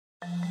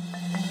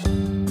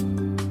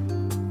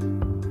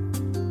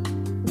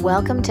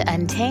Welcome to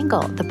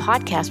Untangle, the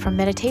podcast from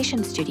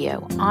Meditation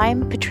Studio.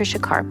 I'm Patricia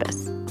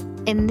Karpus.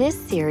 In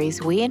this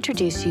series, we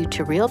introduce you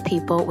to real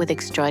people with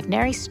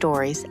extraordinary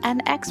stories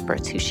and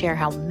experts who share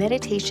how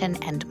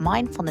meditation and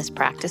mindfulness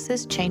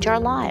practices change our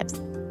lives.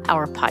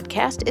 Our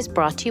podcast is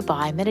brought to you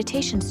by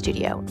Meditation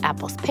Studio,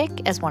 Apple's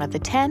pick as one of the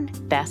 10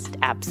 best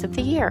apps of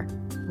the year.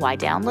 Why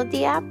download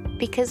the app?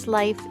 Because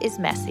life is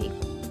messy.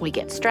 We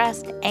get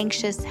stressed,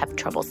 anxious, have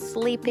trouble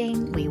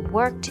sleeping, we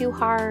work too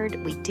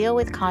hard, we deal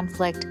with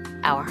conflict,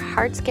 our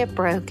hearts get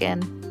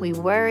broken, we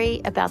worry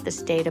about the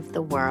state of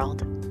the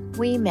world.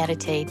 We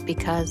meditate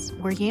because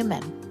we're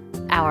human.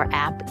 Our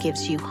app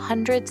gives you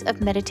hundreds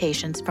of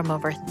meditations from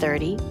over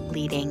 30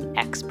 leading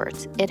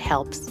experts. It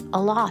helps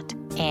a lot.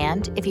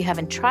 And if you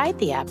haven't tried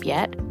the app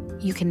yet,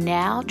 you can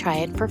now try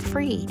it for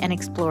free and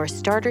explore a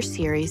starter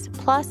series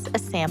plus a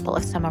sample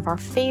of some of our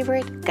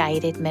favorite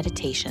guided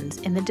meditations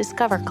in the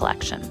Discover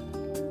collection.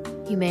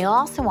 You may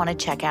also want to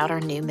check out our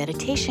new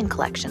meditation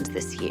collections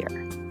this year: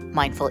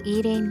 Mindful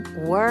Eating,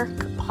 Work,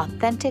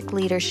 Authentic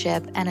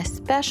Leadership, and a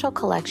special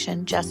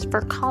collection just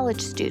for college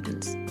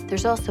students.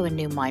 There's also a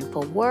new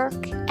Mindful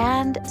Work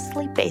and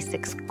Sleep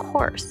Basics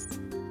course.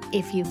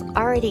 If you've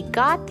already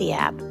got the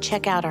app,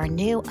 check out our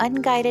new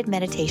unguided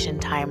meditation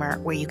timer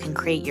where you can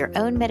create your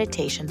own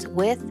meditations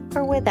with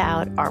or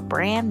without our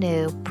brand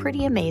new,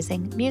 pretty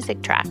amazing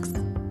music tracks.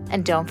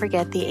 And don't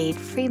forget the 8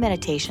 free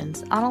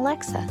meditations on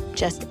Alexa.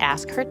 Just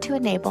ask her to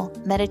enable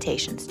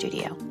Meditation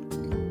Studio.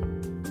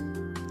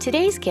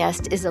 Today's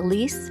guest is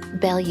Elise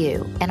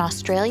Bialylew, an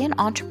Australian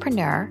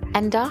entrepreneur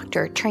and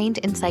doctor trained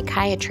in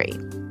psychiatry.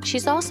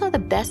 She's also the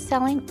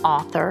best-selling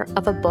author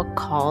of a book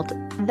called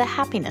The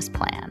Happiness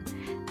Plan.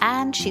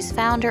 And she's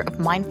founder of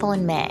Mindful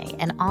in May,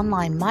 an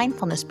online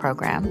mindfulness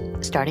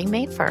program starting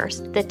May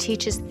 1st that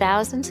teaches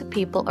thousands of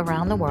people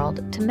around the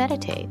world to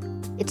meditate.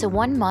 It's a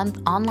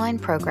 1-month online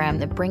program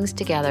that brings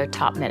together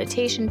top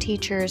meditation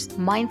teachers,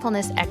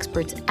 mindfulness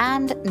experts,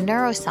 and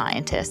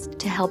neuroscientists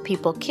to help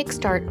people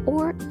kickstart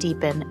or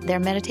deepen their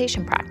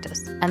meditation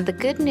practice. And the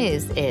good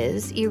news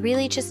is you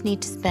really just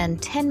need to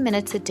spend 10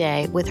 minutes a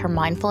day with her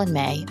Mindful in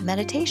May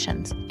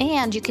meditations.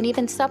 And you can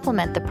even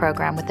supplement the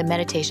program with the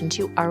meditations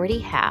you already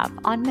have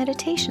on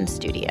Meditation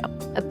Studio.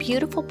 A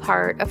beautiful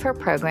part of her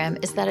program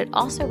is that it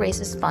also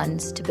raises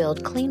funds to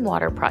build clean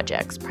water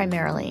projects,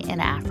 primarily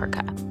in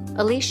Africa.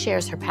 Elise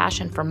shares her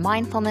passion for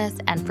mindfulness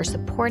and for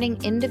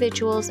supporting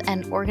individuals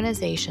and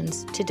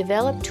organizations to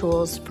develop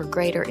tools for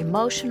greater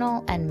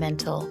emotional and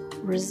mental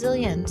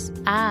resilience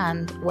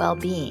and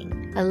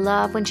well-being. I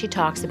love when she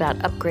talks about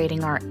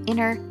upgrading our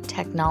inner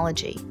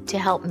technology to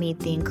help meet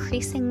the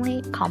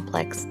increasingly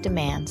complex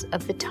demands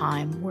of the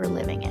time we're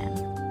living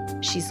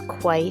in. She's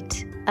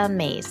quite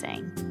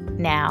amazing.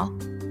 Now,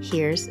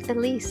 here's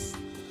Elise.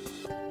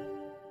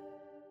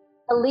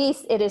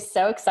 Elise, it is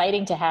so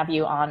exciting to have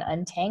you on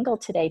Untangle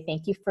today.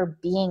 Thank you for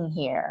being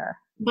here.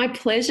 My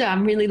pleasure.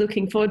 I'm really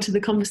looking forward to the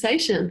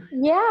conversation.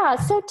 Yeah.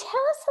 So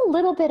tell us a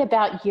little bit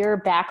about your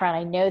background.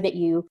 I know that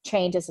you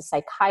trained as a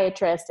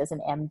psychiatrist, as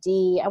an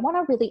MD. I want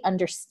to really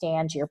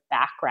understand your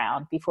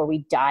background before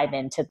we dive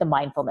into the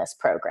mindfulness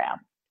program.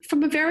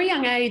 From a very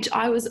young age,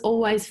 I was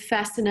always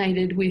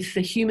fascinated with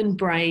the human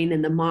brain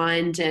and the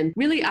mind and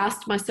really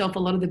asked myself a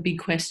lot of the big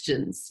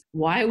questions.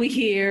 Why are we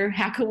here?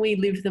 How can we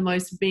live the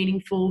most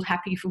meaningful,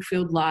 happy,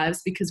 fulfilled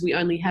lives? Because we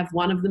only have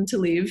one of them to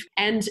live.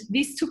 And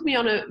this took me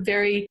on a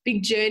very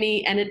big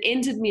journey, and it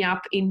ended me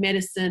up in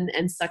medicine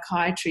and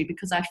psychiatry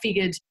because I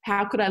figured,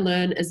 how could I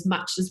learn as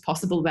much as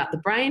possible about the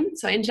brain?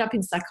 So I ended up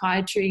in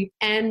psychiatry,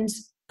 and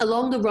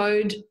along the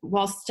road,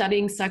 while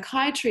studying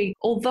psychiatry,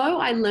 although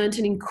I learned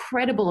an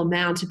incredible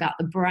amount about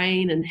the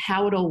brain and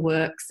how it all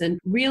works and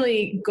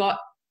really got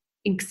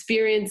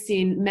experience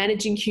in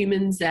managing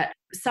humans at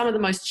some of the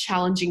most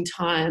challenging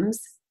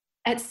times,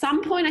 at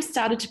some point I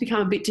started to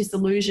become a bit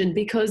disillusioned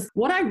because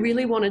what I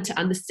really wanted to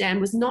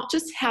understand was not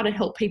just how to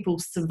help people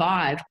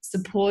survive,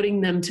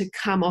 supporting them to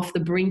come off the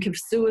brink of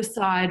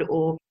suicide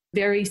or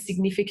very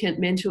significant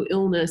mental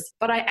illness.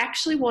 But I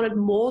actually wanted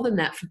more than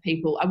that for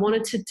people. I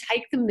wanted to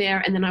take them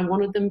there, and then I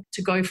wanted them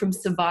to go from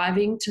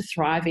surviving to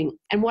thriving.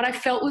 And what I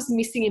felt was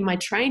missing in my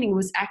training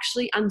was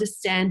actually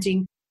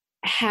understanding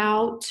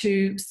how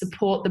to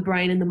support the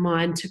brain and the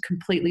mind to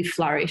completely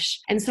flourish.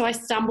 And so I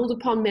stumbled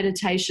upon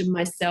meditation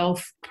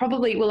myself. I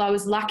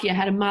was lucky. I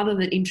had a mother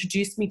that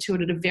introduced me to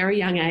it at a very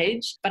young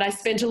age, but I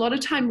spent a lot of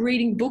time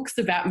reading books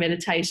about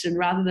meditation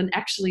rather than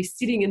actually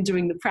sitting and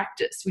doing the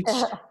practice, which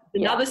is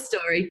another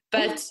story.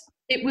 But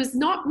it was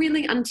not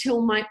really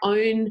until my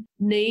own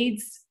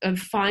needs of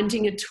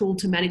finding a tool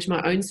to manage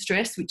my own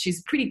stress, which is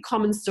a pretty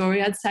common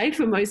story, I'd say,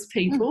 for most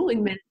people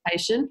in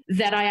meditation,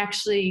 that I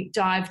actually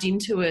dived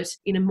into it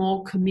in a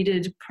more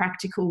committed,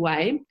 practical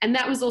way. And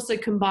that was also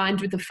combined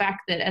with the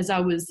fact that as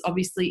I was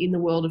obviously in the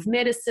world of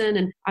medicine,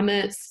 and I'm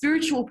a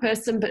spiritual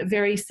person, but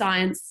very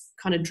science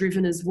kind of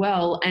driven as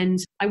well. And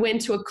I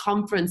went to a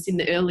conference in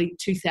the early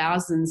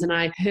 2000s and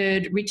I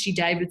heard Richie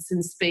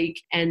Davidson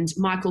speak and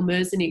Michael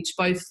Merzenich,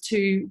 both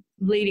two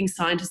leading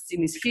scientists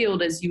in this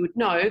field, as you would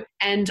know.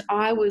 And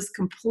I was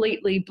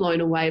completely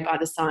blown away by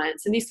the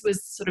science. And this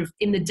was sort of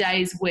in the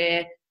days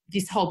where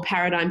this whole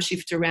paradigm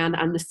shift around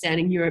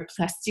understanding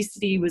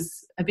neuroplasticity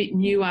was a bit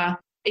newer.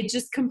 It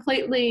just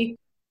completely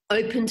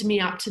opened me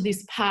up to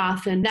this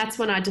path. And that's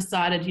when I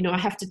decided, I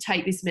have to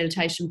take this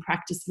meditation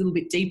practice a little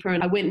bit deeper.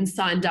 And I went and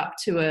signed up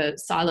to a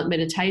silent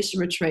meditation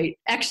retreat.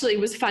 Actually,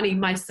 it was funny.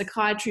 My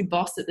psychiatry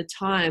boss at the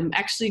time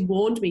actually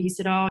warned me. He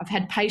said, I've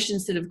had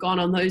patients that have gone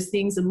on those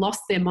things and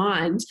lost their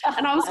mind.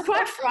 And I was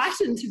quite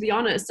frightened, to be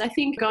honest. I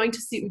think going to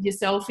sit with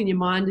yourself in your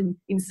mind and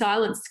in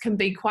silence can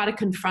be quite a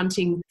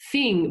confronting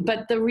thing.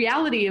 But the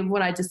reality of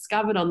what I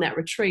discovered on that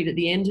retreat at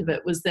the end of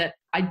it was that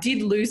I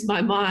did lose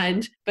my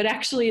mind, but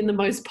actually in the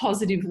most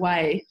positive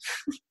way.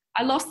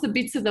 I lost the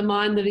bits of the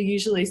mind that are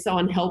usually so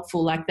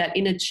unhelpful, like that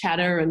inner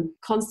chatter and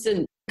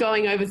constant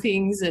going over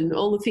things and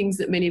all the things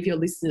that many of your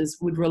listeners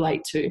would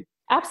relate to.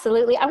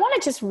 Absolutely. I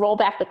want to just roll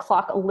back the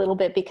clock a little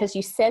bit because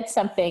you said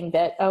something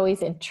that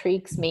always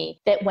intrigues me,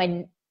 that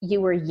when you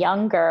were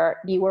younger,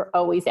 you were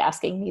always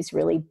asking these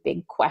really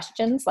big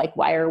questions, like,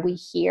 why are we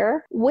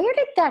here? Where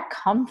did that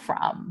come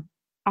from?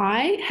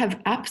 I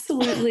have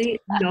absolutely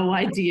no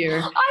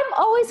idea. I'm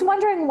always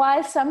wondering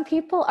why some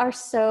people are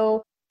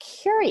so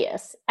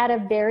curious at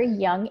a very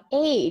young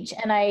age.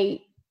 And I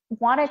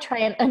want to try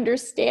and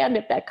understand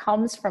if that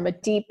comes from a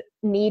deep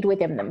need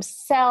within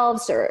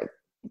themselves or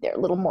they're a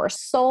little more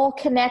soul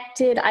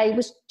connected. I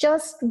was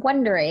just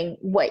wondering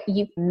what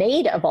you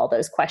made of all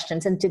those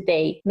questions. And did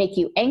they make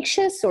you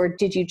anxious or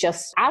did you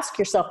just ask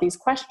yourself these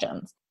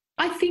questions?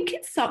 I think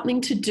it's something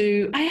to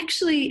do. I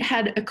actually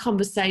had a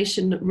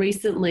conversation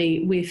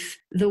recently with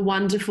the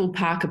wonderful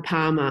Parker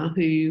Palmer,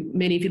 who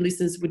many of your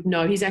listeners would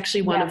know. He's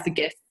actually one of the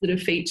guests that are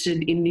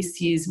featured in this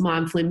year's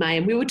Mindful in May.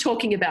 And we were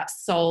talking about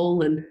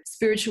soul and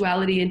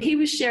spirituality. And he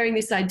was sharing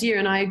this idea,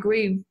 and I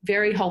agree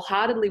very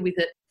wholeheartedly with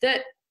it,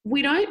 that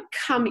we don't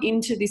come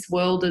into this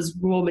world as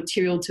raw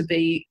material to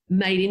be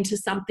made into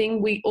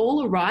something. We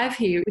all arrive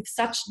here with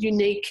such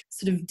unique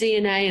sort of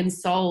DNA and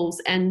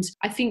souls. And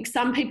I think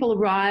some people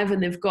arrive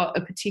and they've got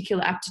a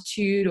particular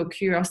aptitude or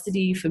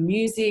curiosity for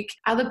music.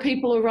 Other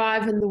people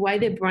arrive and the way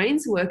their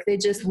brains work, they're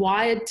just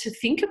wired to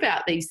think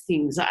about these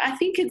things. I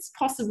think it's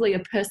possibly a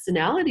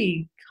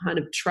personality kind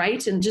of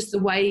trait and just the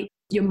way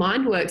your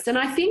mind works. And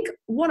I think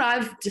what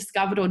I've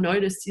discovered or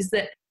noticed is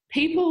that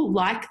people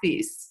like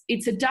this.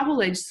 It's a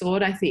double-edged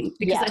sword, I think,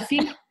 because I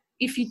think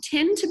if you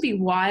tend to be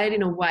wired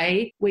in a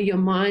way where your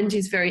mind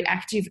is very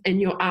active and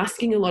you're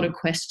asking a lot of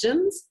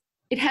questions,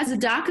 it has a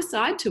darker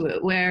side to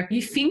it where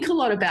you think a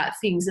lot about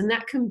things and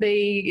that can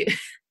be,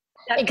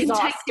 that can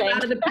take you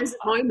out of the present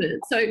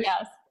moment. So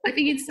I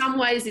think in some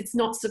ways it's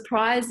not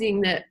surprising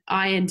that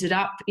I ended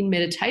up in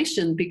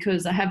meditation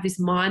because I have this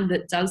mind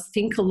that does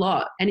think a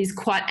lot and is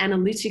quite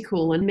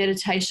analytical, and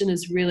meditation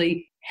has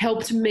really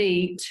helped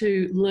me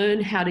to learn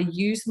how to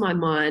use my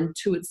mind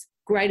to its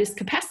greatest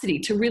capacity,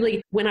 to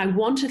really, when I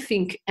want to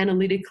think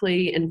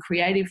analytically and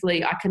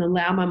creatively, I can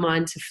allow my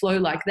mind to flow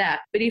like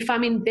that. But if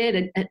I'm in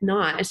bed at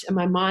night and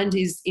my mind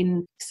is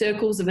in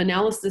circles of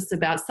analysis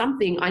about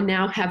something, I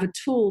now have a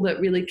tool that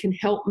really can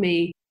help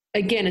me.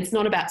 Again, it's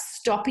not about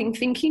stopping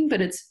thinking,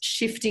 but it's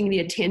shifting the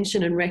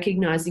attention and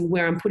recognizing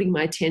where I'm putting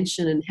my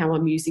attention and how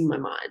I'm using my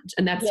mind.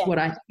 And that's what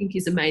I think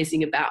is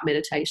amazing about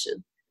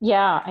meditation.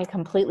 Yeah, I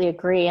completely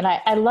agree. And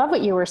I love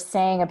what you were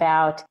saying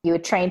about you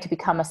had trained to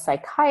become a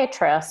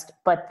psychiatrist,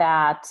 but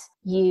that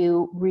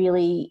you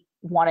really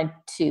wanted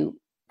to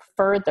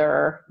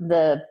further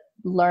the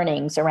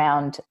learnings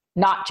around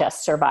not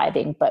just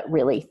surviving, but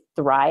really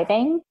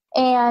thriving.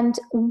 And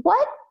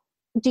what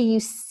do you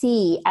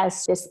see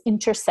as this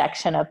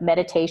intersection of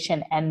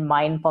meditation and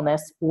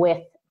mindfulness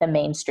with the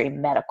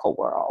mainstream medical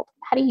world?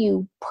 How do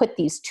you put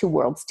these two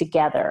worlds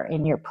together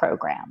in your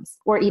programs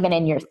or even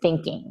in your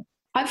thinking?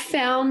 I've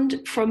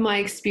found from my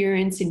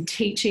experience in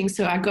teaching,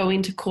 so I go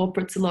into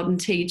corporates a lot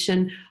and teach,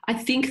 and I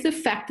think the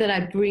fact that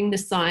I bring the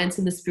science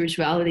and the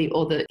spirituality,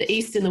 or the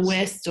East and the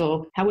West,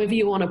 or however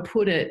you want to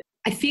put it,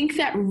 I think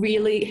that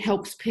really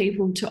helps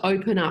people to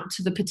open up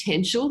to the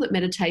potential that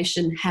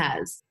meditation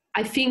has.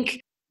 I think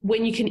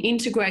when you can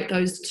integrate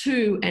those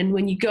two, and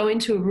when you go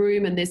into a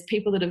room and there's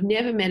people that have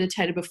never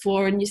meditated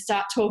before and you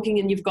start talking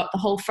and you've got the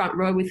whole front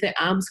row with their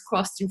arms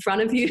crossed in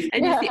front of you.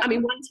 And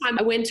one time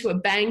I went to a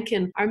bank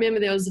and I remember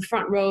there was a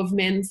front row of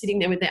men sitting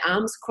there with their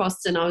arms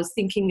crossed, and I was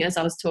thinking as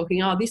I was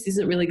talking, oh, this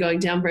isn't really going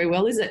down very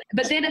well, is it?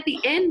 But then at the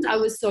end I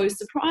was so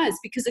surprised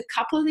because a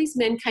couple of these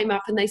men came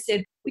up and they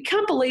said, we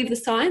can't believe the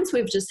science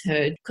we've just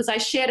heard, because I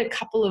shared a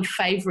couple of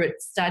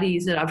favorite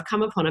studies that I've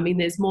come upon. I mean,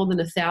 there's more than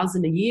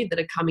 1,000 a year that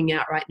are coming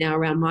out right now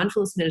around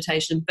mindfulness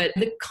meditation, but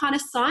the kind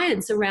of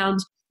science around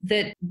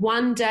that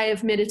one day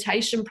of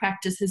meditation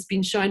practice has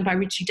been shown by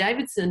Richie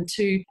Davidson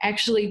to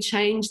actually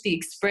change the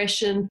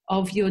expression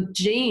of your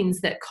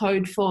genes that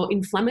code for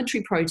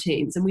inflammatory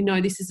proteins. And we know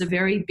this is a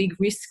very big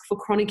risk for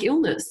chronic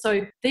illness.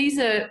 So these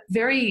are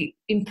very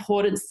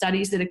important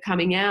studies that are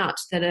coming out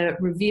that are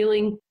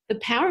revealing the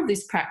power of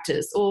this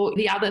practice. Or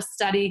the other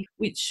study,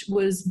 which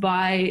was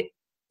by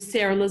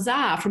Sarah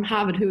Lazar from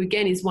Harvard, who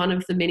again is one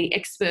of the many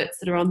experts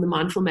that are on the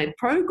Mindful Made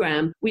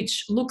program,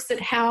 which looks at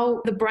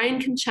how the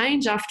brain can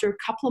change after a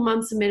couple of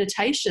months of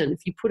meditation. If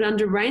you put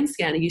under a brain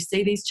scanner, you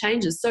see these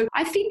changes. So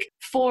I think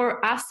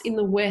for us in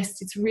the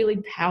West, it's really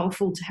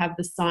powerful to have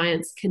the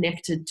science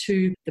connected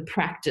to the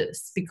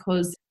practice,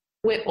 because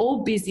we're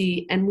all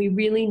busy and we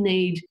really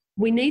need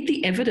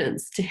the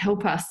evidence to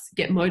help us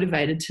get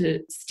motivated to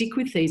stick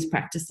with these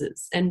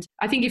practices. And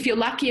I think if you're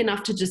lucky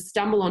enough to just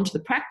stumble onto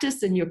the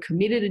practice and you're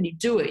committed and you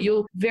do it,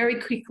 you'll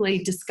very quickly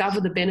discover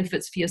the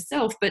benefits for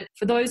yourself. But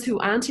for those who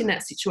aren't in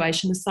that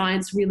situation, the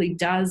science really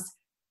does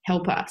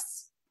help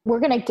us. We're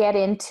going to get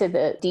into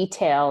the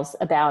details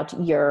about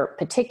your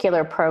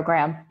particular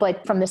program,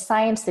 but from the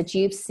science that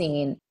you've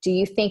seen, do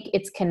you think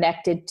it's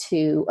connected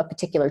to a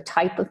particular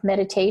type of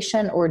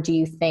meditation, or do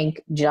you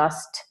think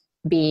just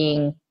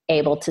being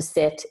able to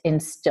sit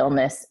in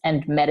stillness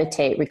and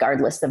meditate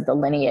regardless of the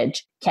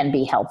lineage can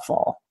be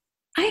helpful?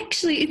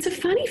 It's a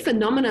funny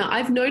phenomena.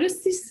 I've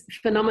noticed this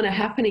phenomena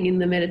happening in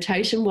the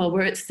meditation world,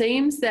 where it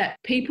seems that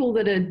people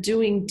that are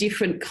doing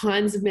different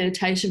kinds of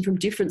meditation from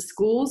different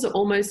schools are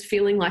almost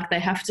feeling like they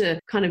have to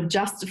kind of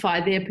justify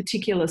their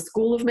particular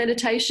school of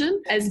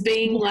meditation as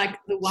being like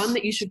the one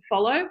that you should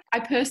follow. I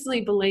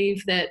personally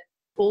believe that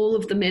all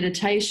of the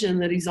meditation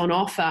that is on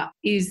offer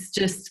is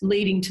just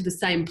leading to the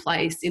same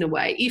place in a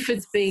way, if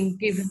it's being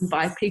given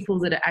by people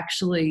that are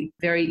actually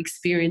very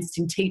experienced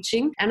in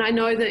teaching. And I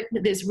know that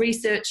there's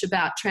research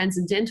about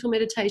transcendental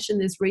meditation,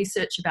 there's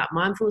research about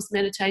mindfulness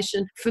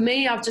meditation. For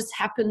me, I've just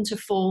happened to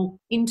fall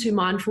into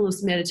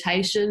mindfulness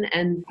meditation,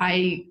 and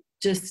I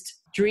just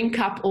drink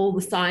up all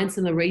the science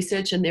and the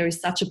research, and there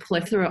is such a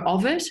plethora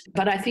of it.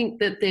 But I think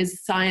that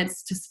there's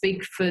science to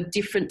speak for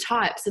different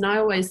types. And I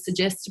always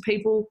suggest to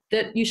people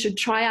that you should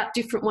try out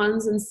different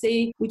ones and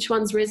see which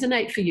ones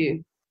resonate for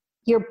you.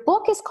 Your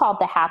book is called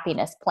The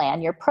Happiness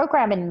Plan. Your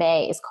program in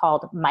May is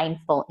called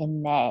Mindful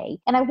in May.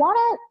 And I want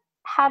to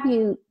have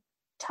you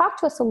talk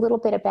to us a little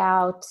bit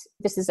about,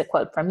 this is a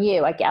quote from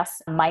you, I guess,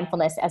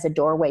 mindfulness as a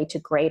doorway to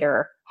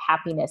greater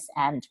happiness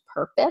and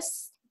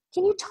purpose.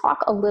 Can you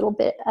talk a little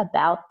bit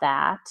about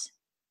that?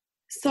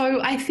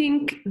 So I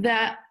think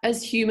that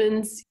as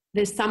humans,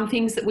 there's some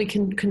things that we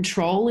can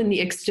control in the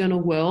external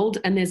world,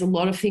 and there's a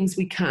lot of things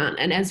we can't.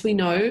 And as we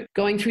know,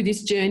 going through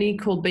this journey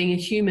called being a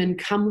human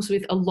comes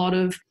with a lot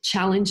of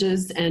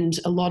challenges and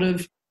a lot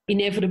of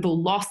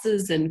inevitable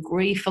losses and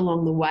grief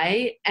along the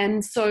way.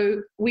 And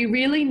so we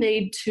really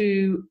need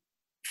to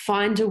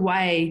find a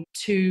way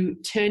to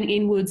turn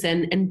inwards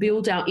and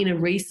build our inner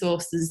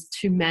resources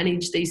to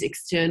manage these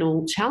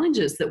external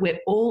challenges that we're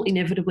all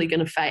inevitably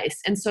going to face.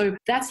 And so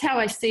that's how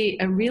I see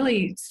a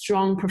really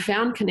strong,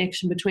 profound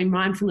connection between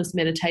mindfulness,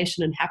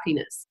 meditation, and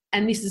happiness.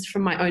 And this is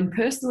from my own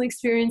personal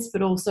experience,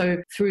 but also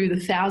through the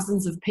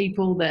thousands of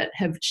people that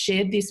have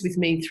shared this with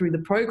me through the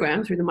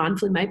program, through the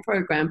Mindfully Made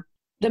program.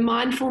 The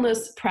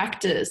mindfulness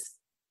practice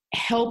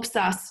helps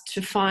us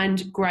to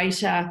find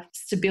greater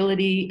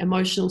stability,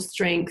 emotional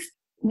strength,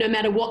 no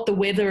matter what the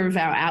weather of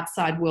our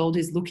outside world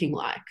is looking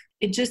like.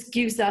 It just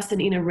gives us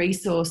an inner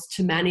resource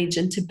to manage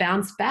and to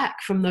bounce back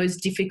from those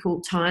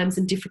difficult times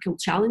and difficult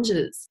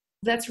challenges.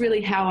 That's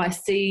really how I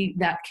see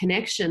that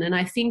connection. And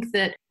I think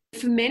that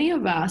for many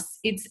of us,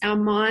 it's our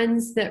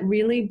minds that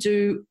really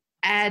do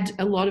add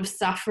a lot of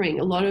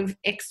suffering, a lot of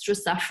extra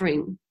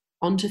suffering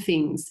onto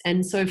things.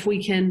 And so if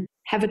we can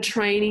have a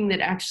training that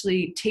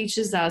actually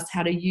teaches us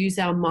how to use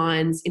our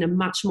minds in a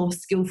much more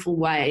skillful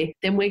way,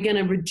 then we're going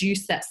to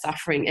reduce that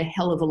suffering a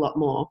hell of a lot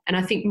more. And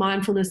I think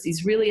mindfulness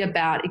is really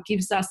about, it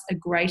gives us a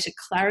greater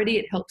clarity.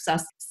 It helps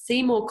us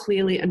see more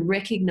clearly and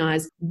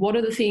recognize what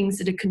are the things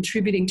that are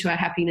contributing to our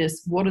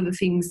happiness, what are the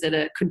things that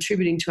are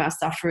contributing to our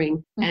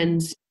suffering,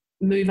 and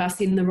move us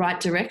in the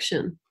right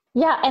direction.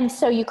 Yeah. And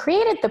so you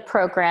created the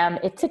program.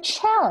 It's a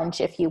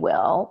challenge, if you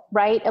will,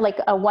 right? Like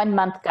a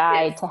 1-month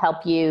guide to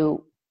help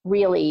you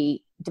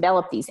really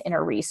develop these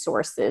inner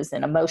resources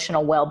and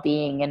emotional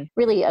well-being, and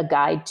really a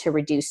guide to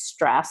reduce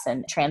stress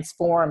and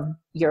transform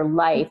your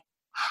life.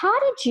 How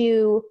did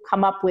you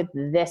come up with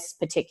this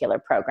particular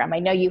program? I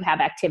know you have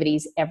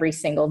activities every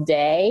single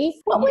day.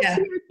 What was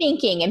your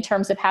thinking in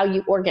terms of how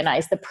you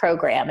organize the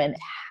program and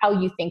how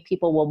you think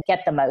people will get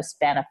the most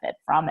benefit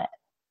from it?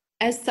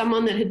 As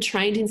someone that had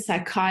trained in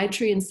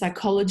psychiatry and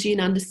psychology and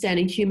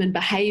understanding human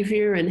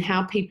behavior and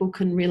how people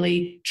can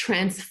really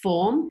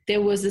transform,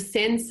 there was a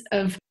sense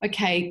of,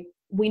 okay,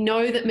 we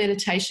know that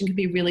meditation can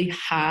be really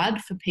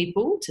hard for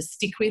people to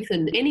stick with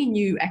and any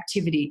new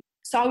activity.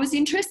 So I was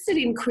interested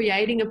in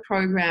creating a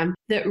program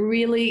that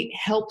really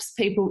helps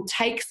people,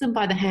 takes them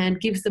by the hand,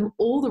 gives them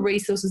all the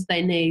resources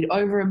they need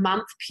over a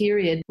month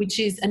period, which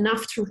is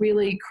enough to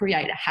really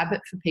create a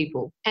habit for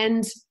people.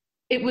 And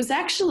It was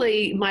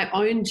actually my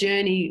own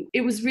journey.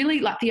 It was really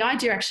like the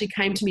idea actually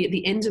came to me at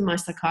the end of my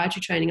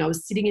psychiatry training. I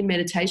was sitting in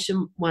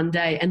meditation one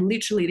day and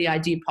literally the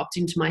idea popped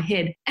into my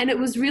head. And it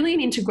was really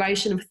an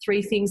integration of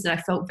three things that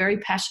I felt very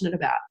passionate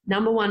about.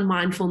 Number one,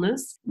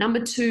 mindfulness. Number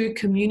two,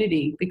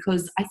 community,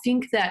 because I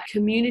think that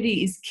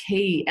community is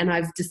key. And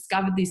I've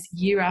discovered this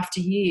year after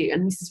year.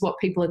 And this is what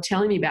people are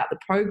telling me about the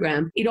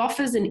program. It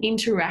offers an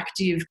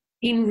interactive,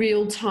 in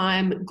real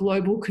time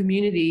global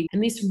community.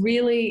 And this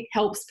really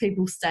helps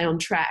people stay on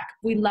track.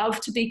 We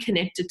love to be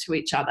connected to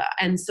each other.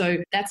 And so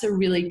that's a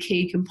really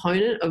key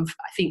component of,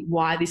 I think,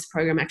 why this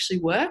program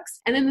actually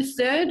works. And then the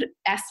third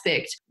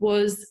aspect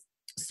was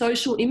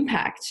social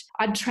impact.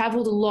 I'd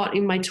traveled a lot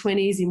in my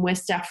 20s in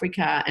West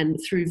Africa and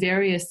through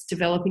various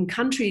developing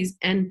countries.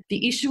 And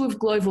the issue of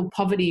global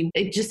poverty,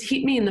 it just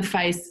hit me in the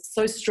face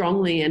so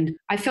strongly. And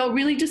I felt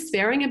really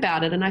despairing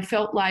about it. And I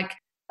felt like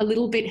a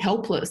little bit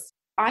helpless.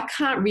 I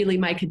can't really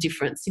make a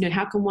difference.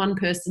 How can one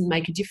person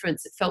make a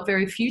difference? It felt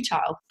very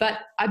futile. But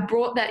I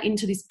brought that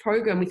into this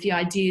program with the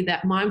idea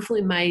that Mindful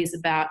in May is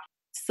about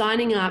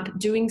signing up,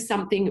 doing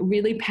something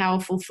really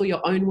powerful for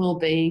your own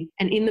well-being,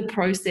 and in the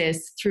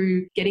process,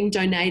 through getting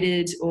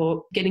donated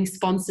or getting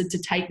sponsored to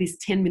take this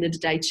 10-minute a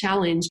day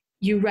challenge,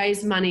 you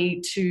raise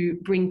money to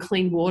bring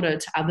clean water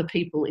to other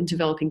people in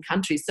developing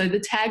countries. So the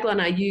tagline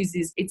I use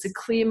is, it's a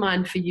clear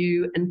mind for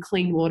you and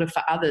clean water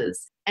for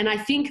others. And I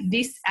think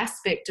this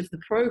aspect of the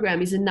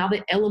program is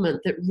another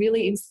element that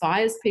really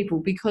inspires people,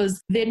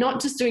 because they're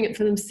not just doing it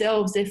for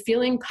themselves, they're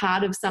feeling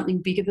part of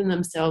something bigger than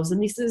themselves.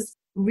 And this is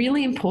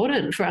really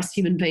important for us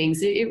human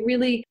beings. It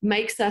really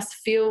makes us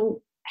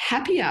feel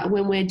happier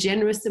when we're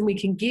generous and we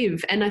can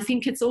give. And I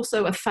think it's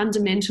also a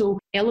fundamental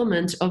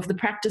element of the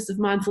practice of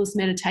mindfulness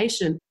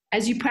meditation.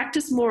 As you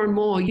practice more and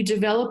more, you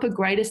develop a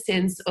greater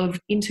sense of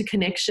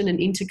interconnection and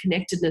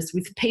interconnectedness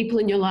with people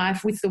in your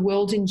life, with the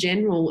world in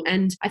general.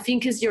 And I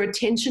think as your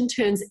attention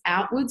turns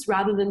outwards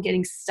rather than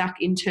getting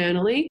stuck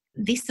internally,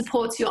 this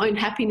supports your own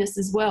happiness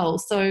as well.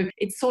 So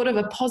it's sort of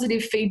a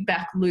positive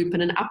feedback loop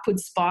and an upward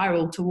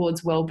spiral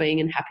towards well-being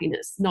and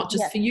happiness, not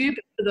just for you,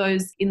 but for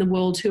those in the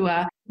world who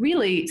are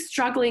really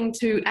struggling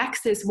to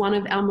access one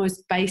of our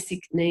most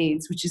basic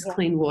needs, which is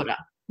clean water.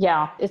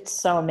 Yeah, it's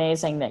so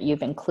amazing that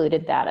you've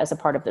included that as a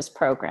part of this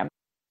program.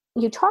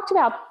 You talked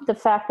about the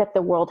fact that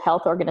the World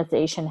Health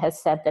Organization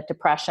has said that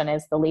depression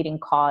is the leading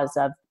cause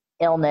of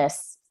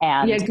illness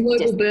and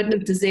global burden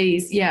of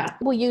disease. Yeah.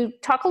 Will you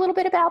talk a little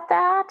bit about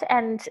that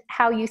and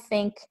how you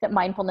think that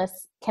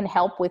mindfulness can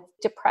help with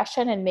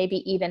depression, and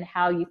maybe even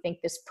how you think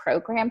this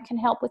program can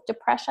help with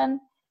depression?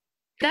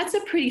 That's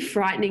a pretty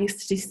frightening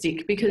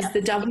statistic, because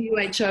the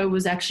WHO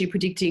was actually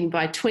predicting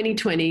by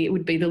 2020 it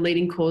would be the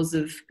leading cause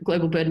of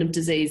global burden of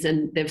disease,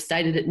 and they've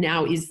stated it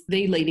now is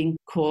the leading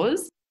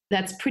cause.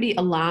 That's pretty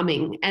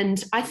alarming.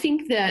 And I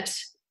think that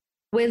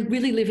we're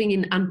really living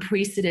in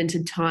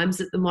unprecedented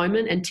times at the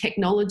moment, and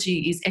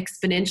technology is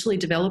exponentially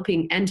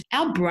developing, and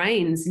our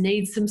brains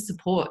need some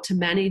support to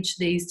manage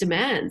these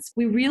demands.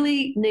 We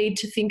really need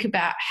to think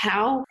about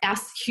how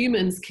us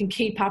humans can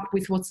keep up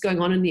with what's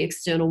going on in the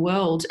external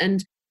world.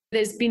 And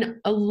there's been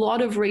a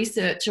lot of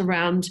research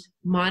around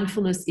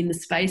mindfulness in the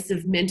space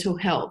of mental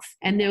health.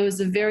 And there was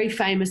a very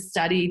famous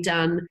study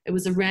done. It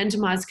was a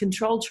randomized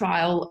control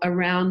trial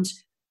around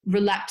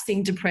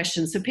relapsing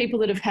depression. So people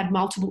that have had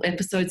multiple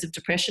episodes of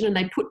depression, and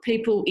they put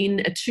people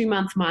in a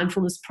 2-month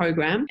mindfulness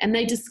program, and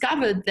they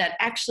discovered that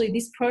actually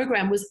this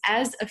program was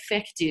as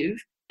effective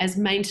as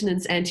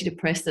maintenance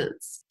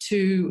antidepressants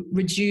to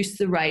reduce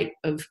the rate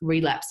of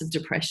relapse of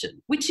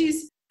depression, which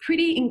is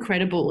pretty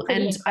incredible.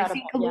 I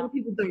think a lot of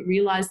people don't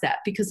realize that,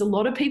 because a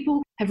lot of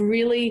people have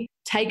really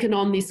taken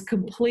on this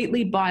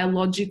completely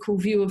biological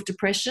view of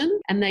depression,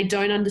 and they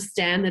don't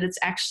understand that it's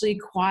actually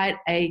quite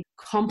a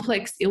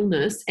complex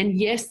illness. And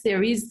yes,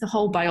 there is the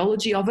whole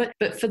biology of it,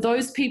 but for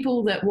those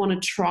people that want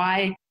to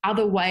try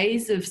other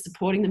ways of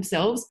supporting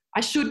themselves, I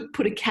should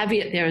put a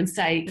caveat there and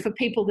say, for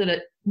people that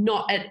are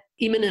not at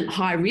imminent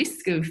high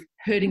risk of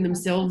hurting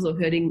themselves or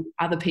hurting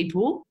other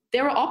people,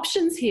 there are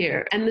options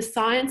here, and the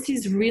science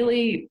is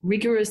really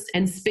rigorous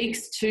and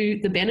speaks to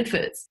the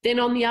benefits. Then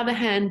on the other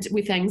hand,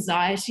 with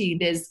anxiety,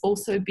 there's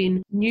also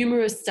been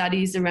numerous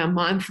studies around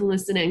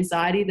mindfulness and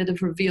anxiety that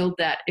have revealed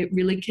that it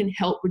really can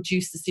help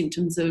reduce the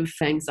symptoms of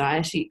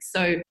anxiety.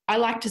 So I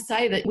like to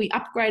say that we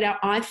upgrade our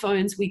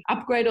iPhones, we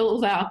upgrade all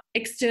of our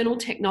external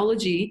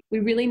technology.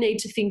 We really need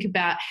to think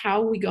about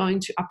how we're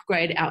going to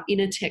upgrade our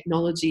inner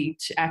technology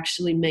to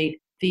actually meet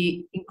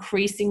the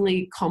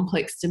increasingly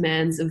complex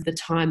demands of the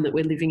time that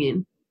we're living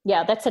in.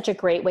 Yeah, that's such a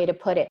great way to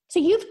put it. So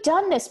you've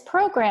done this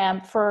program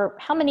for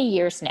how many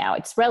years now?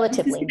 It's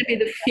relatively This is going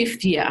to be the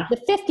 5th year.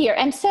 The 5th year.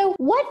 And so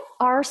what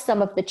are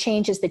some of the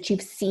changes that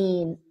you've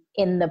seen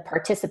in the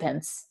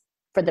participants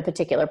for the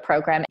particular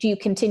program? Do you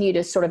continue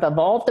to sort of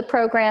evolve the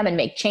program and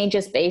make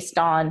changes based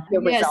on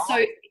your results?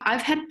 So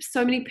I've had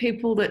so many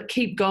people that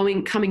keep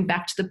coming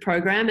back to the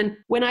program. And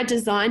when I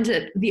designed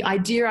it, the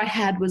idea I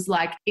had was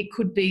like, it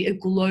could be a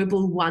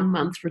global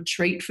 1-month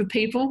retreat for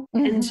people.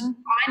 Mm-hmm. And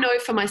I know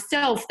for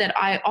myself that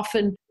I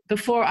often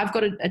before I've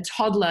got a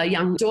toddler, a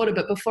young daughter,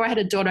 but before I had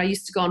a daughter, I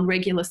used to go on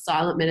regular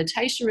silent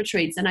meditation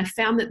retreats. And I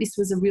found that this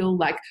was a real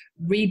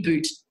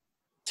reboot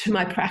to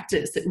my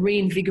practice. It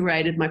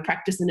reinvigorated my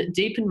practice and it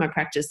deepened my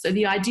practice. So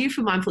the idea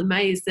for Mindful in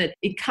May is that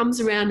it comes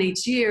around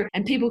each year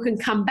and people can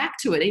come back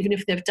to it, even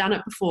if they've done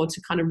it before,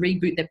 to kind of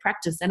reboot their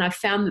practice. And I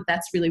found that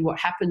that's really what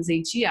happens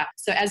each year.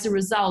 So as a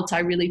result, I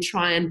really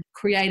try and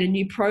create a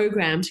new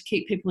program to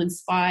keep people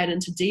inspired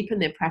and to deepen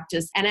their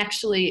practice. And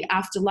actually,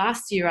 after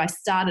last year, I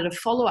started a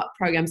follow-up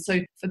program. So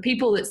for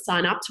people that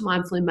sign up to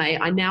Mindful in May,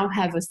 I now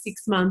have a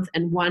 6-month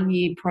and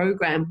 1-year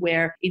program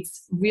where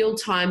it's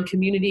real-time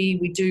community.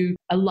 We do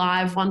a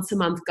live once a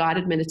month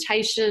guided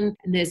meditation,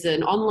 and there's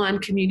an online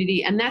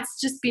community. And that's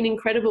just been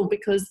incredible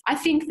because I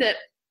think that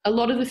a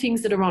lot of the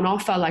things that are on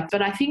offer,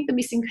 but I think the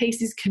missing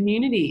piece is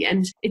community.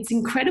 And it's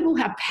incredible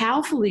how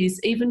powerful it is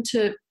even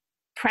to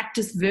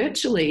practice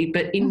virtually,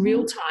 but in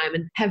real time,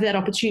 and have that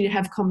opportunity to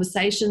have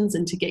conversations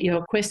and to get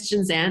your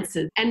questions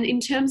answered. And in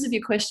terms of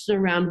your question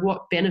around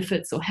what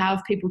benefits or how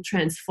have people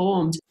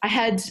transformed, I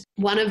had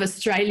one of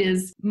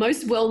Australia's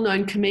most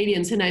well-known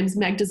comedians, her name's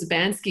Magda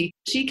Zabansky.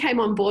 She came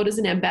on board as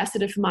an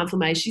ambassador for Mindful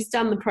May. She's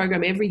done the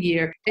program every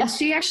year, and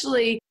she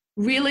actually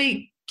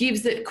really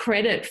gives it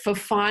credit for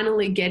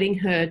finally getting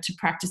her to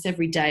practice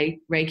every day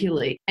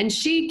regularly. And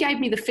she gave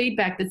me the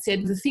feedback that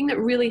said the thing that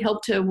really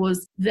helped her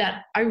was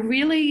that I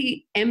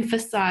really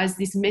emphasized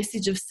this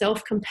message of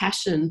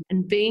self-compassion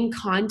and being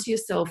kind to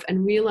yourself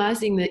and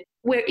realizing that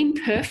we're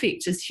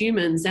imperfect as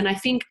humans. And I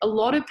think a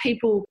lot of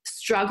people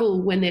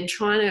struggle when they're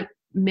trying to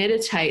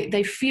meditate.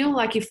 They feel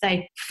like if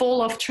they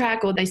fall off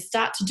track or they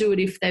start to do it,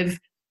 if they've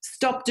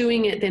stop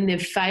doing it, then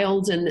they've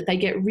failed, and they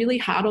get really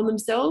hard on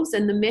themselves.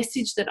 And the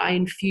message that I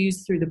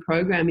infuse through the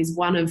program is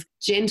one of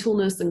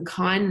gentleness and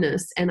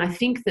kindness. And I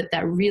think that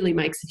that really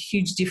makes a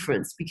huge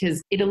difference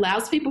because it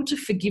allows people to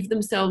forgive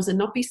themselves and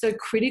not be so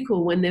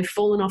critical when they've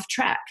fallen off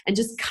track and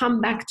just come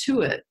back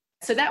to it.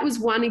 So that was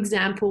one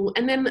example.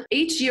 And then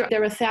each year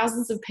there are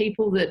thousands of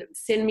people that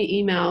send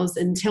me emails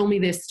and tell me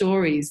their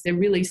stories. There are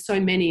really so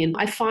many. And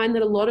I find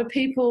that a lot of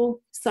people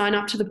sign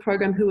up to the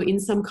program who are in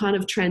some kind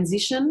of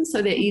transition.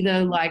 So they're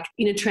either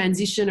in a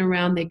transition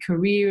around their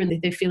career and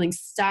they're feeling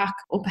stuck,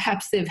 or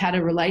perhaps they've had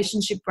a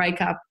relationship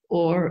breakup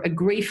or a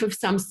grief of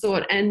some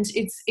sort. And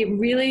it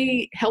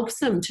really helps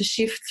them to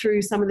shift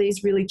through some of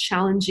these really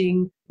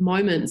challenging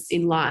moments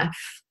in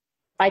life.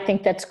 I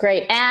think that's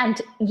great.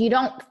 And you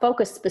don't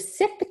focus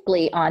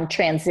specifically on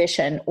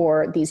transition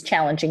or these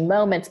challenging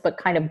moments, but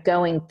kind of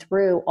going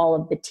through all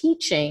of the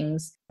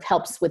teachings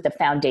helps with the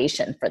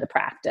foundation for the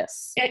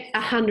practice.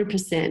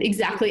 100%,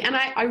 exactly. And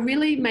I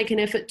really make an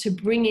effort to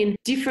bring in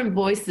different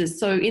voices.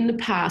 So in the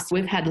past,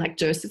 we've had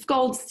Joseph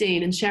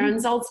Goldstein and Sharon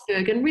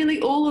Salzberg and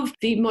really all of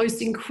the most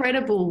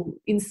incredible,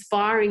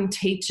 inspiring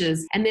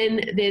teachers. And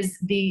then there's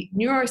the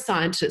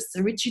neuroscientists,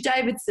 so Richie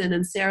Davidson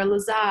and Sarah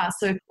Lazar.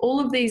 So all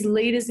of these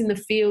leaders in the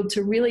field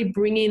to really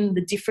bring in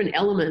the different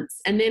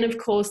elements. And then, of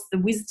course, the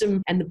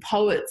wisdom and the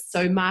poets,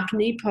 so Mark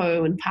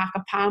Nepo and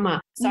Parker Palmer.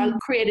 So I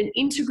create an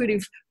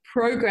integrative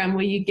program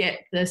where you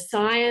get the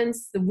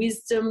science, the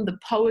wisdom, the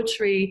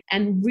poetry,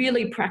 and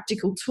really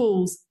practical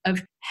tools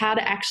of how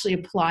to actually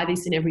apply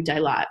this in everyday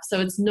life. So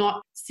it's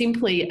not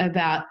simply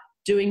about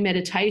doing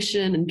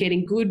meditation and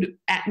getting good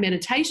at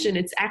meditation.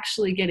 It's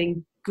actually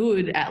getting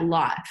good at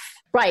life.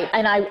 Right.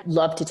 And I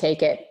love to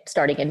take it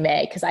starting in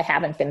May because I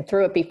haven't been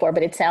through it before,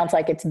 but it sounds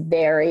like it's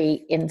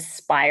very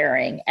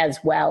inspiring as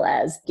well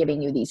as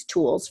giving you these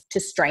tools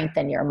to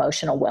strengthen your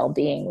emotional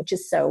well-being, which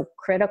is so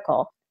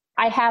critical.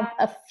 I have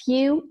a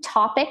few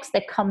topics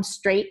that come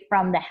straight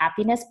from the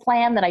happiness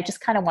plan that I just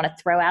kind of want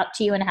to throw out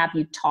to you and have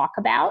you talk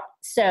about.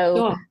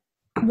 So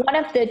one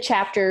of the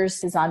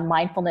chapters is on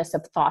mindfulness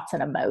of thoughts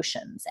and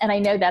emotions. And I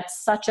know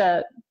that's such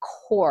a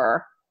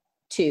core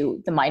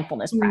to the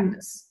mindfulness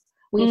practice.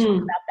 Will you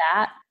talk about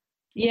that?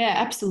 Yeah,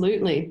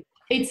 absolutely.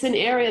 It's an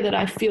area that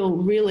I feel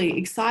really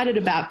excited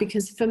about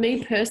because for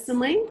me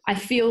personally, I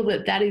feel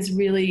that that is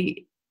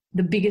really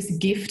the biggest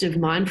gift of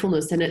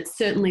mindfulness. And it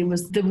certainly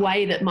was the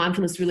way that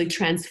mindfulness really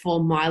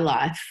transformed my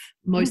life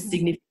most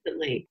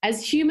significantly.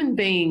 As human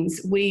beings,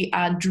 we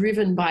are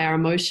driven by our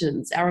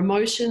emotions. Our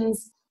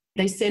emotions,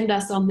 they send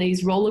us on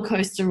these roller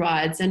coaster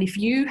rides. And if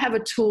you have a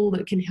tool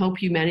that can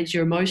help you manage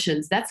your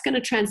emotions, that's going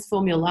to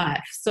transform your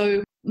life.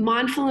 So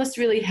mindfulness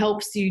really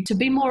helps you to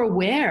be more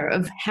aware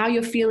of how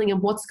you're feeling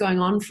and what's going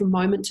on from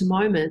moment to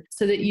moment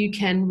so that you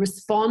can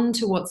respond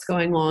to what's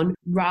going on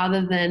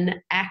rather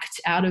than act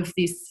out of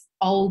this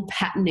old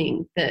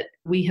patterning that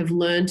we have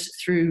learned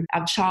through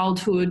our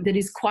childhood that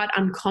is quite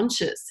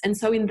unconscious. And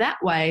so in that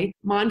way,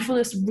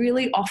 mindfulness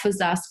really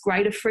offers us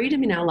greater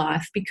freedom in our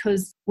life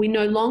because we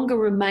no longer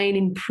remain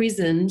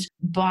imprisoned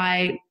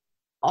by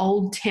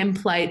old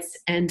templates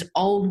and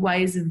old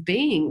ways of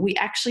being. We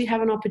actually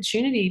have an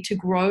opportunity to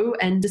grow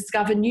and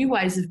discover new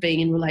ways of being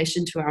in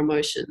relation to our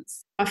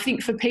emotions. I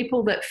think for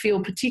people that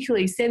feel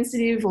particularly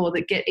sensitive or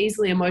that get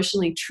easily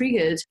emotionally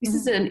triggered, this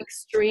is an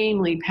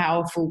extremely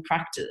powerful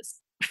practice.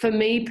 For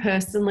me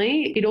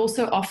personally, it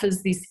also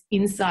offers this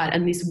insight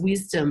and this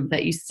wisdom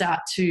that you start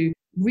to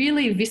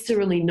really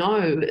viscerally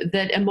know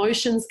that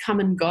emotions come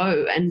and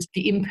go, and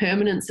the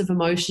impermanence of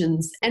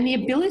emotions, and the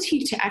ability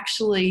to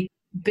actually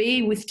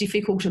be with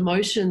difficult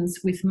emotions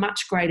with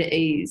much greater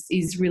ease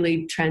is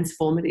really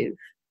transformative.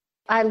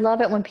 I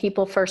love it when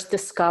people first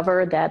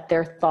discover that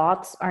their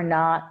thoughts are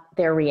not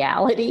their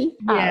reality,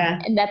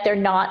 and that they're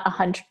not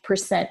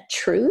 100%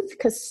 truth,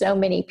 because so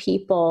many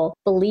people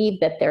believe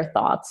that their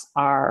thoughts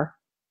are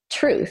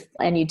truth,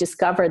 and you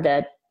discover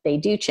that they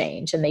do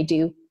change and they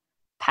do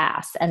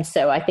pass. And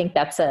so I think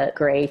that's a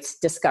great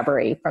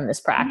discovery from this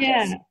practice.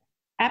 Yeah.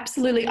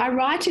 Absolutely. I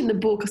write in the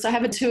book, because I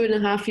have a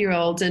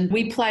 2.5-year-old and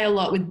we play a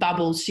lot with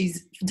bubbles.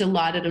 She's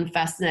delighted and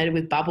fascinated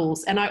with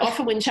bubbles. And I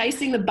often, when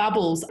chasing the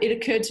bubbles, it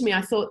occurred to me, I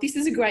thought, this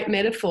is a great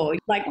metaphor.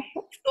 Like,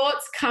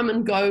 thoughts come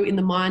and go in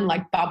the mind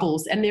like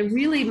bubbles, and they're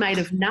really made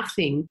of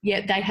nothing,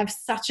 yet they have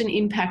such an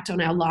impact on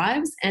our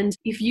lives. And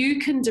if you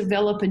can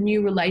develop a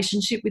new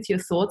relationship with your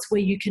thoughts where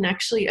you can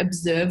actually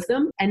observe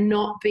them and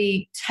not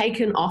be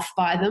taken off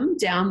by them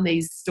down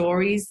these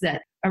stories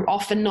that are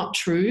often not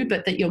true,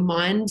 but that your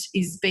mind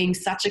is being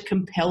such a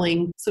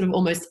compelling sort of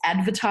almost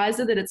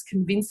advertiser that it's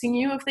convincing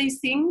you of these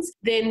things,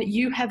 then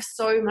you have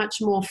so much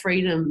more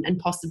freedom and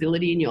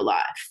possibility in your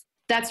life.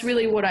 That's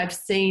really what I've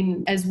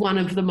seen as one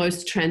of the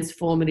most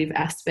transformative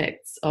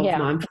aspects of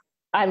mindfulness.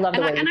 I love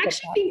the way and I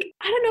actually think,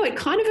 I don't know, it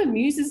kind of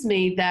amuses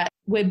me that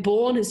we're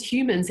born as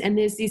humans and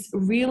there's this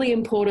really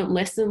important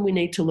lesson we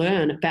need to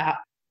learn about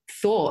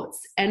thoughts.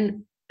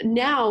 And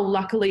now,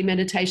 luckily,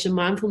 meditation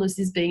mindfulness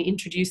is being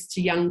introduced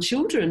to young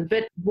children.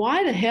 But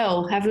why the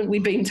hell haven't we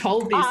been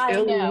told this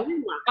earlier?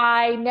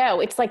 I know.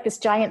 It's like this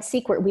giant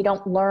secret. We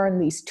don't learn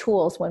these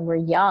tools when we're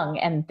young,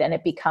 and then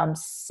it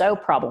becomes so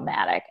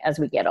problematic as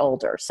we get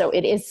older. So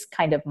it is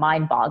kind of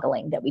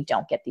mind-boggling that we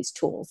don't get these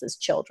tools as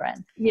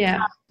children.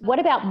 Yeah. What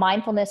about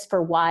mindfulness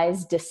for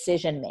wise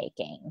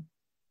decision-making?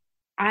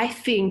 I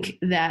think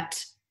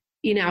that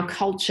in our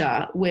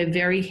culture, we're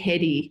very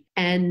heady,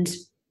 and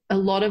a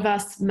lot of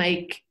us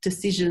make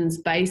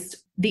decisions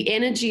the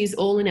energy is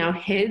all in our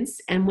heads.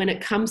 And when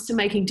it comes to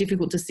making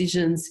difficult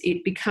decisions,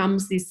 it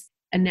becomes this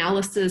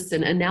analysis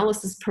and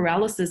analysis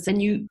paralysis. And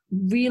you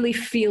really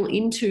feel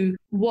into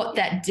what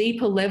that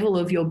deeper level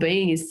of your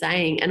being is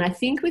saying. And I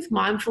think with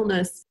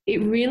mindfulness,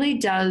 it really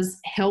does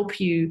help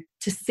you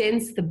to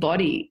sense the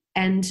body,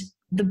 and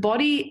the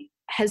body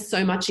has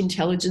so much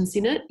intelligence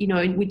in it. You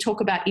know, we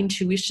talk about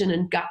intuition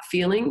and gut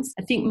feelings.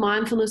 I think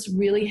mindfulness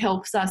really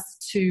helps us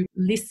to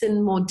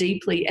listen more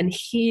deeply and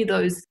hear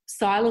those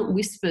silent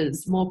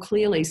whispers more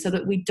clearly, so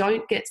that we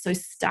don't get so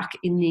stuck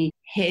in the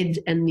head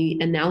and the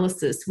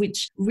analysis,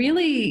 which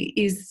really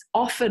is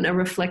often a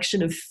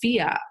reflection of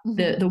fear,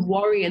 the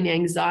worry and the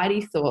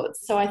anxiety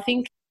thoughts. So I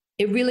think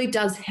it really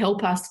does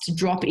help us to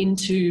drop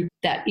into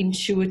that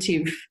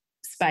intuitive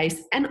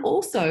space. And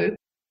also,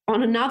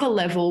 on another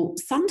level,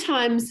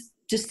 sometimes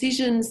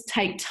decisions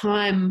take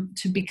time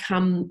to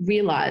become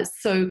realized.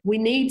 So we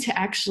need to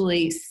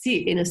actually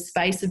sit in a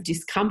space of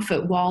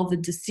discomfort while the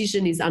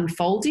decision is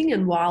unfolding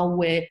and while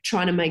we're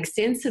trying to make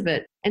sense of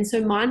it. And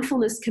so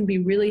mindfulness can be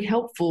really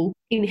helpful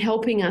in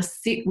helping us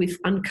sit with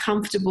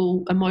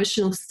uncomfortable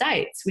emotional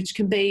states, which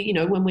can be, you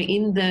know, when we're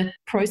in the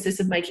process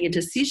of making a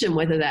decision,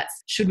 whether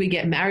that's, should we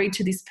get married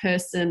to this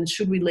person?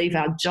 Should we leave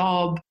our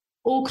job?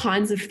 All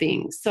kinds of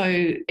things. So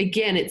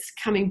again, it's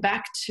coming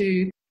back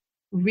to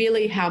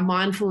really how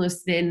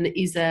mindfulness then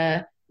is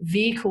a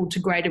vehicle to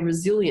greater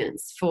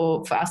resilience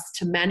for us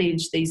to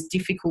manage these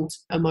difficult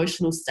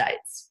emotional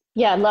states.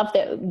 Yeah, I love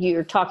that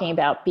you're talking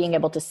about being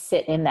able to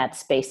sit in that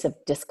space of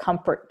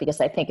discomfort, because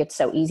I think it's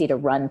so easy to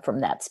run from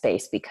that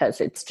space because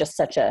it's just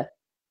such a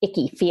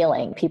icky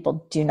feeling.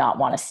 People do not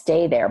want to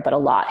stay there, but a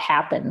lot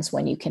happens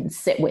when you can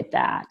sit with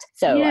that.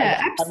 So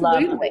yeah, I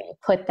love the way you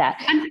put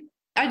that. And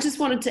I just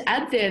wanted to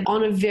add there,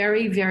 on a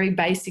very, very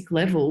basic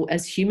level,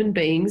 as human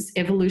beings,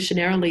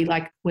 evolutionarily,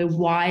 like, we're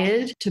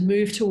wired to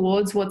move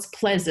towards what's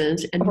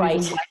pleasant and move away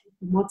from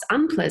what's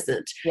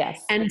unpleasant.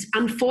 Yes. And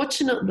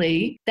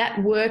unfortunately,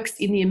 that works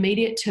in the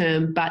immediate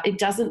term, but it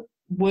doesn't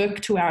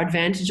work to our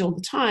advantage all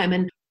the time.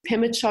 And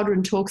Pema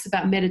Chodron talks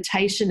about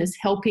meditation as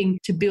helping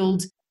to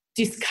build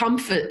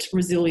discomfort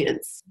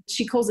resilience.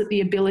 She calls it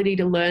the ability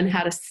to learn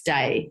how to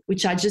stay,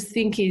 which I just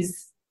think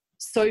is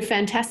so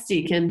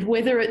fantastic. And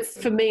whether it's,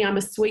 for me, I'm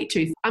a sweet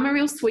tooth. I'm a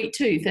real sweet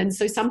tooth. And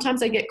so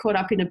sometimes I get caught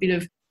up in a bit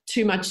of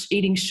too much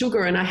eating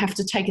sugar, and I have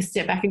to take a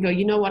step back and go,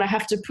 you know what, I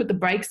have to put the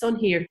brakes on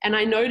here. And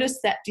I notice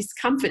that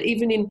discomfort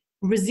even in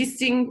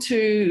resisting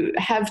to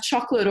have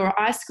chocolate or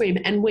ice cream.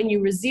 And when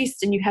you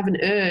resist and you have an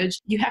urge,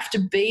 you have to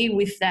be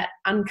with that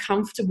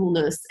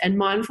uncomfortableness, and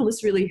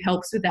mindfulness really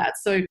helps with that.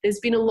 So there's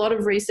been a lot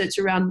of research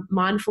around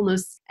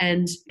mindfulness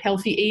and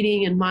healthy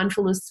eating and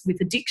mindfulness with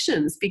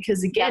addictions,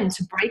 because again,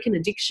 to break an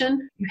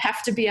addiction, you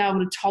have to be able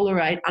to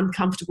tolerate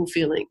uncomfortable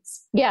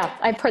feelings. Yeah,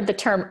 I've heard the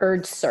term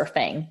urge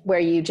surfing, where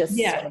you just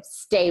sort of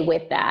stay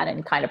with that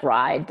and kind of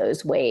ride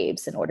those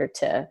waves in order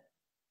to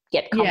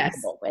get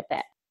comfortable with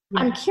it.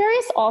 Yeah. I'm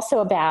curious also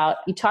about,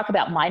 you talk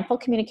about mindful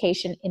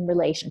communication in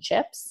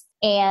relationships,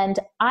 and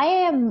I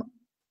am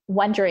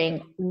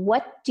wondering,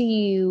 what do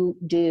you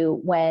do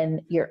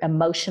when you're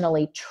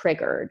emotionally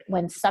triggered?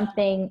 When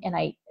something, and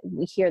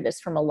we hear this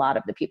from a lot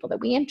of the people that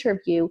we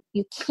interview,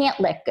 you can't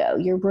let go.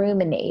 You're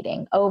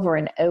ruminating over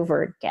and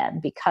over again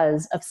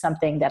because of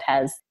something that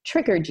has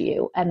triggered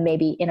you and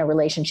maybe in a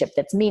relationship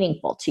that's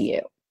meaningful to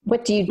you.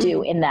 What do you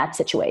do in that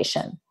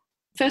situation?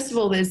 First of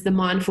all, there's the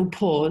mindful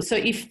pause. So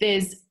if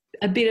there's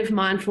a bit of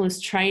mindfulness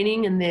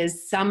training and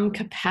there's some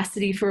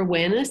capacity for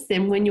awareness,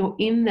 then when you're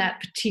in that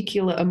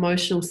particular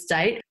emotional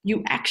state,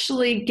 you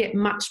actually get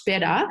much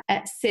better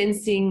at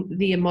sensing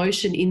the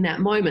emotion in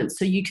that moment.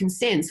 So you can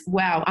sense,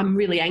 wow, I'm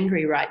really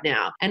angry right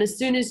now. And as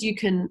soon as you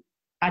can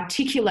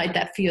articulate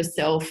that for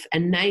yourself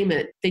and name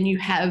it, then you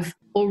have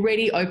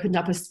already opened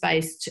up a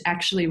space to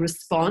actually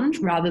respond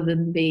rather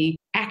than be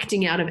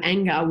acting out of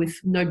anger with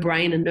no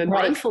brain and no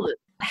mindfulness.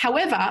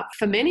 However,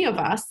 for many of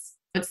us,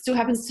 it still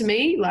happens to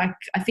me, like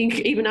I think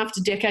even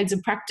after decades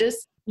of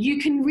practice, you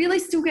can really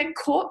still get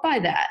caught by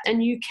that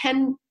and you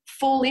can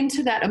fall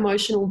into that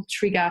emotional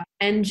trigger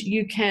and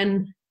you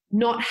can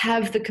not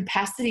have the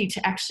capacity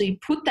to actually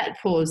put that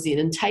pause in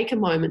and take a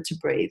moment to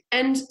breathe.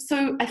 And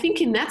so I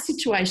think in that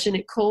situation,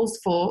 it calls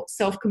for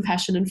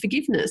self-compassion and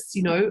forgiveness,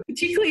 you know,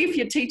 particularly if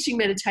you're teaching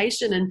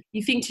meditation and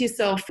you think to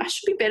yourself, I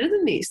should be better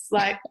than this.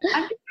 Like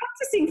I've been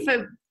practicing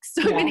for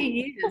so many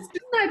years.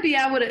 Shouldn't I be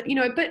able to, you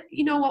know, but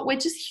you know what, we're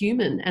just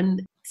human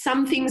and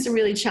some things are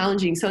really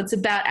challenging. So it's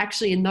about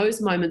actually in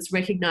those moments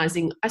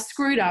recognizing I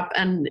screwed up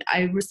and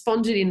I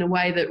responded in a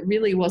way that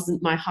really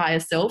wasn't my higher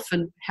self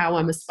and how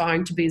I'm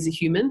aspiring to be as a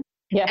human.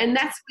 Yeah. And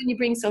that's when you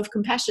bring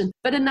self-compassion.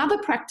 But another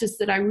practice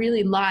that I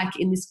really like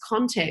in this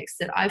context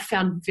that I've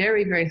found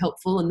very, very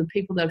helpful, and the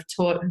people that I've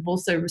taught have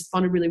also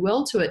responded really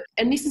well to it.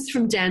 And this is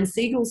from Dan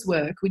Siegel's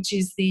work, which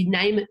is the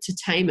name it to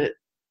tame it.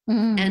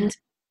 And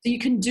so you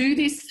can do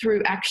this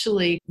through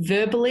actually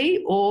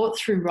verbally or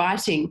through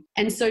writing.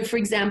 And so, for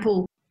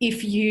example,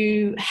 if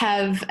you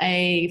have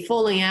a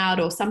falling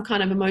out or some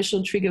kind of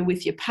emotional trigger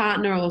with your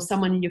partner or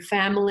someone in your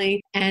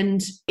family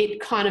and it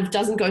kind of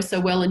doesn't go so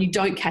well and you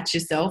don't catch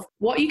yourself,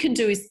 what you can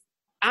do is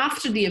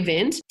after the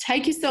event,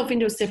 take yourself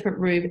into a separate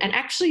room and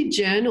actually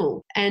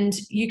journal. And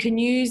you can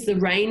use the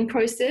RAIN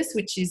process,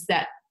 which is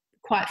that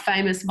quite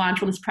famous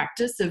mindfulness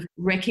practice of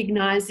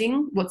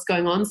recognizing what's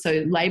going on.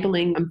 So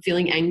labeling, I'm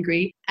feeling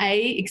angry,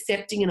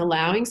 accepting and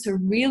allowing. So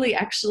really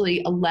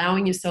actually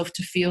allowing yourself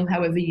to feel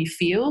however you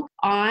feel.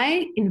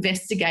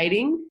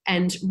 Investigating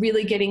and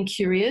really getting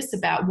curious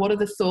about what are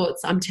the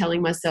thoughts I'm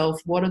telling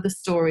myself, what are the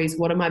stories,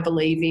 what am I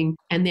believing?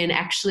 And then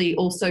actually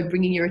also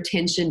bringing your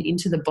attention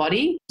into the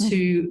body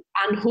to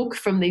unhook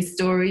from these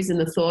stories and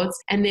the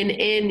thoughts. And then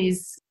N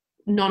is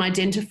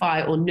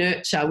non-identify or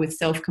nurture with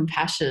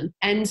self-compassion.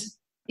 And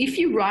if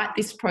you write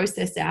this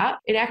process out,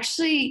 it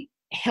actually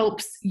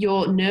helps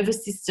your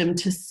nervous system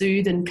to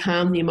soothe and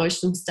calm the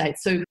emotional state.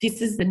 So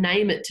this is the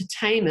name it to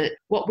tame it.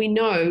 What we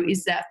know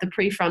is that the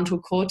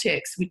prefrontal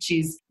cortex, which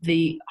is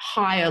the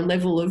higher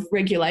level of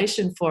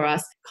regulation for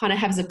us, kind of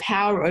has a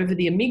power over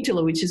the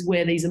amygdala, which is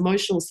where these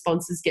emotional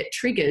responses get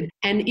triggered.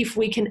 And if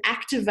we can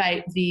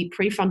activate the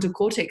prefrontal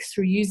cortex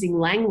through using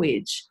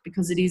language,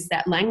 because it is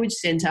that language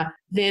center,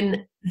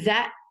 then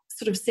that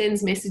sort of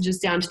sends messages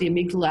down to the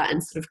amygdala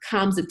and sort of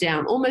calms it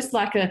down, almost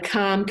like a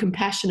calm,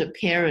 compassionate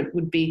parent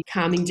would be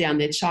calming down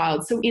their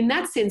child. So in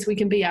that sense, we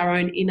can be our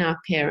own inner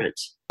parent.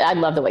 I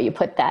love the way you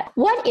put that.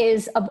 What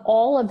is, of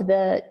all of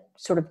the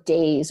sort of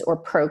days or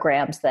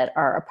programs that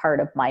are a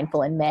part of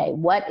Mindful in May,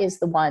 what is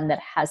the one that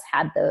has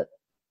had the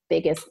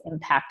biggest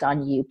impact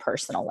on you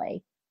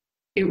personally?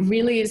 It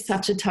really is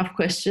such a tough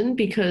question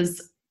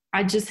because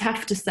I just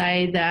have to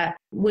say that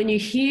when you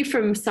hear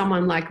from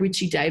someone like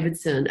Richie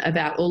Davidson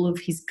about all of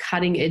his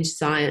cutting edge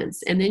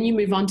science, and then you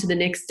move on to the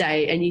next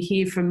day and you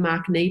hear from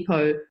Mark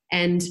Nepo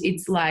and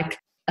it's like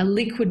a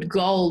liquid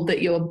gold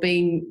that you're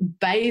being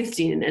bathed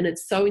in and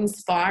it's so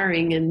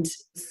inspiring and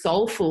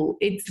soulful,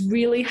 it's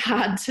really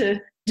hard to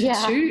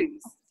choose.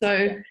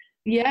 So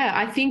yeah,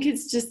 I think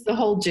it's just the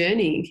whole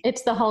journey.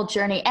 It's the whole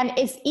journey. And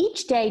is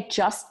each day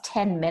just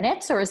 10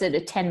 minutes or is it a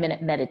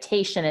 10-minute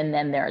meditation and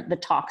then the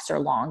talks are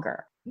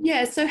longer?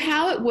 Yeah, so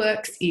how it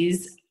works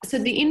is, so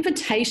the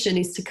invitation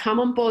is to come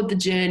on board the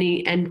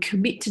journey and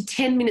commit to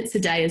 10 minutes a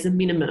day as a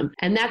minimum.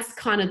 And that's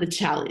kind of the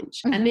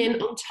challenge. And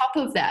then on top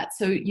of that,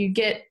 so you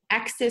get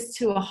access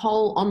to a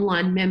whole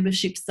online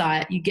membership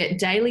site, you get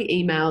daily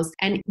emails,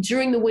 and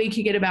during the week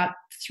you get about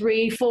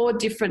 3-4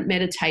 different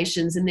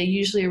meditations, and they're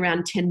usually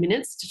around 10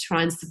 minutes to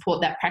try and support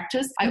that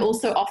practice. I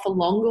also offer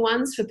longer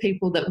ones for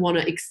people that want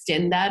to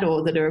extend that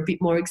or that are a bit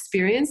more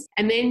experienced.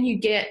 And then you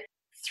get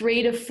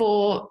 3 to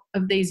 4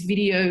 of these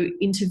video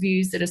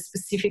interviews that are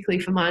specifically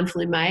for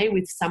Mindful in May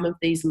with some of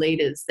these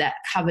leaders that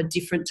cover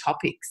different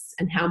topics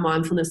and how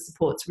mindfulness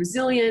supports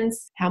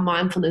resilience, how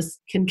mindfulness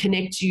can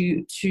connect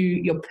you to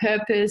your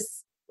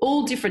purpose,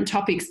 all different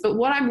topics. But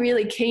what I'm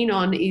really keen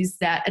on is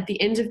that at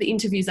the end of the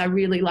interviews, I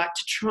really like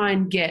to try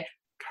and get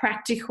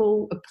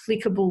practical,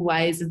 applicable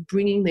ways of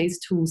bringing these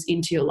tools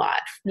into your life.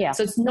 Yeah.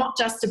 So it's not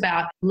just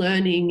about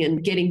learning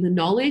and getting the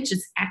knowledge.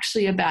 It's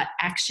actually about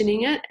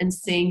actioning it and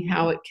seeing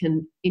how it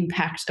can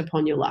impact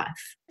upon your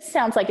life.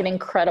 Sounds like an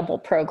incredible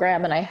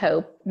program, and I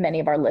hope many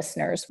of our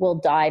listeners will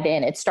dive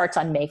in. It starts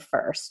on May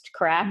 1st,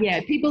 correct?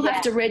 Yeah, people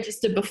have to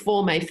register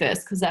before May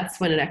 1st because that's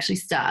when it actually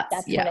starts.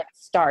 That's when it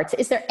starts.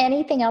 Is there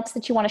anything else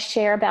that you want to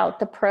share about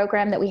the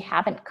program that we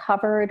haven't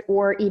covered,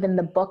 or even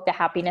the book, The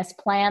Happiness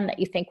Plan, that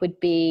you think would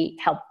be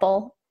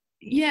helpful?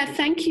 Yeah,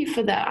 thank you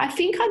for that. I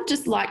think I'd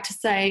just like to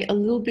say a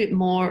little bit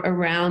more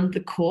around the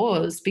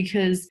cause,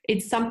 because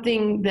it's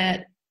something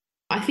that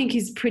I think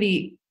is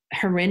pretty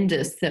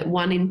horrendous, that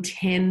 1 in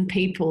 10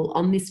 people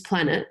on this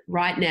planet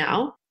right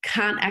now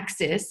can't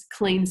access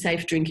clean,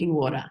 safe drinking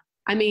water.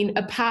 I mean,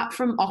 apart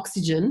from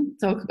oxygen,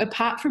 so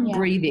apart from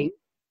breathing,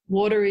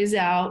 water is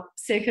our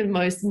second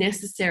most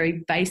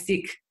necessary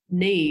basic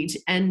need.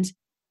 And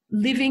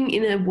living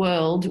in a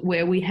world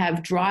where we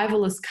have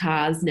driverless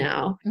cars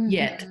now,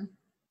 yet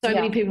so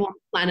many people on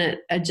the planet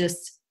are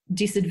just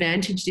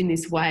disadvantaged in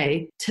this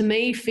way, to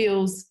me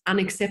feels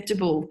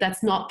unacceptable.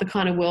 That's not the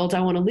kind of world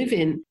I want to live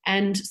in.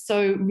 And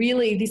so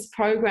really this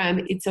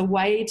program, it's a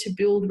way to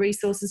build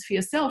resources for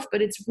yourself, but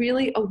it's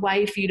really a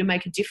way for you to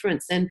make a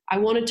difference. And I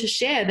wanted to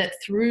share that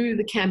through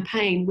the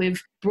campaign,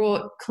 we've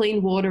brought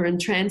clean water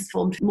and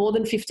transformed more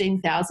than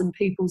 15,000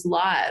 people's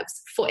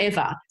lives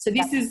forever. So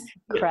this is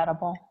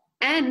incredible.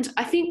 And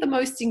I think the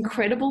most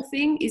incredible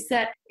thing is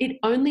that it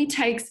only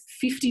takes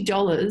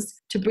 $50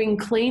 to bring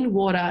clean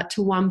water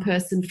to one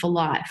person for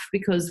life,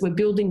 because we're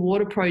building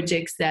water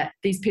projects that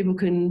these people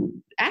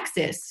can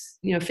access,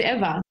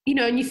 forever.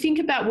 And you think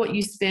about what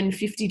you spend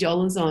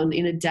 $50 on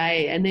in a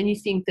day, and then you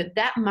think that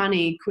that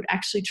money could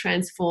actually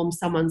transform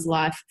someone's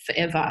life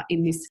forever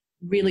in this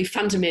really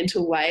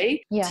fundamental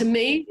way. Yeah. To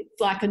me,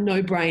 it's like a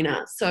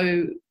no-brainer.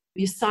 So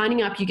you're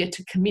signing up, you get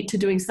to commit to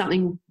doing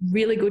something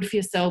really good for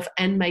yourself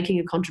and making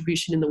a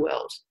contribution in the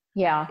world.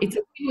 Yeah. It's a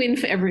win-win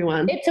for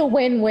everyone. It's a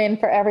win-win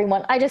for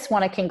everyone. I just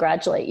want to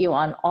congratulate you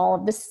on all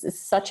of this.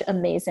 Is such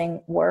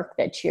amazing work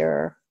that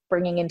you're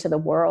bringing into the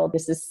world.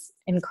 This is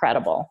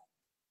incredible.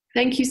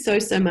 Thank you so,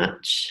 so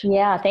much.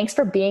 Yeah. Thanks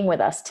for being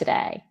with us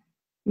today.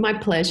 My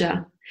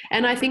pleasure.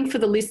 And I think for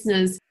the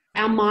listeners,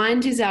 our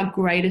mind is our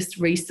greatest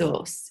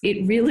resource.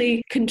 It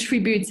really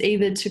contributes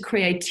either to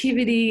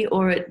creativity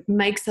or it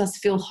makes us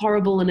feel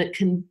horrible, and it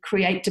can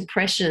create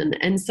depression.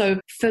 And so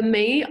for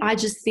me, I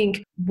just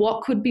think,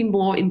 what could be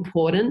more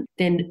important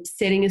than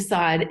setting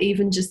aside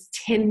even just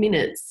 10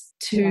 minutes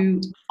to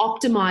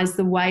optimize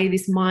the way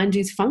this mind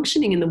is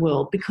functioning in the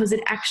world, because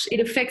it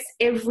affects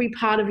every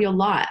part of your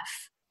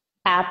life.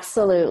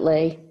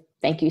 Absolutely.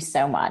 Thank you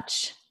so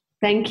much.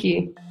 Thank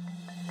you.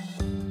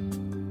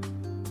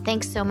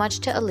 Thanks so much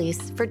to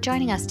Elise for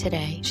joining us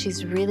today.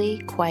 She's really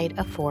quite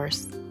a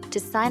force. To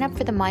sign up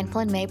for the Mindful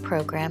in May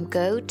program,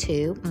 go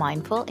to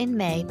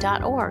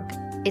mindfulinmay.org.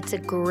 It's a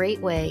great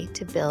way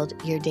to build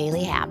your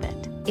daily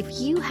habit.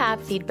 If you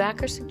have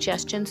feedback or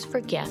suggestions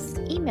for guests,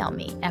 email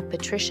me at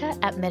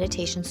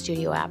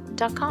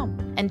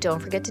patricia@meditationstudioapp.com. And don't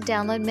forget to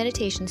download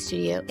Meditation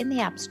Studio in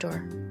the App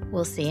Store.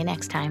 We'll see you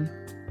next time.